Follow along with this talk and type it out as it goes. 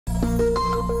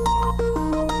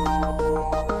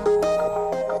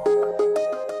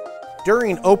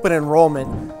During open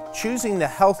enrollment, choosing the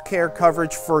healthcare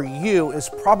coverage for you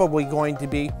is probably going to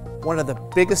be one of the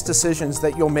biggest decisions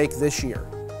that you'll make this year.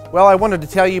 Well, I wanted to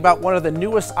tell you about one of the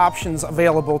newest options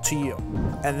available to you,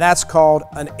 and that's called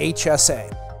an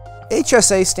HSA.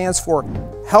 HSA stands for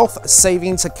Health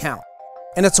Savings Account,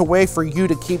 and it's a way for you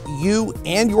to keep you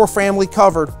and your family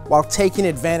covered while taking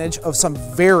advantage of some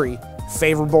very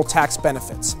favorable tax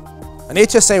benefits. An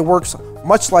HSA works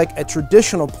much like a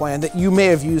traditional plan that you may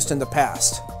have used in the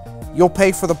past. You'll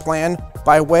pay for the plan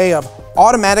by way of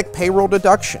automatic payroll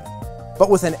deduction, but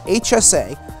with an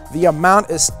HSA, the amount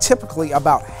is typically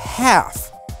about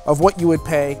half of what you would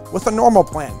pay with a normal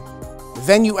plan.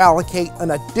 Then you allocate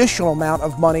an additional amount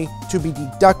of money to be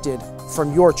deducted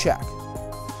from your check.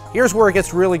 Here's where it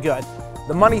gets really good.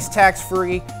 The money's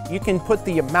tax-free, you can put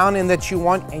the amount in that you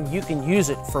want, and you can use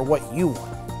it for what you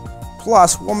want.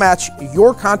 Plus, we'll match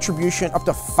your contribution up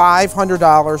to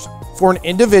 $500 for an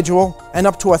individual and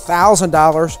up to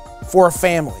 $1,000 for a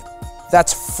family.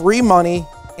 That's free money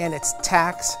and it's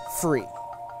tax-free.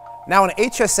 Now, an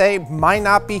HSA might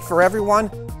not be for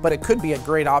everyone, but it could be a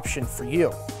great option for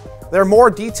you. There are more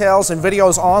details and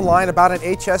videos online about an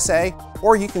HSA,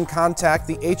 or you can contact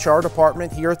the HR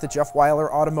department here at the Jeff Wyler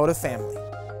Automotive family.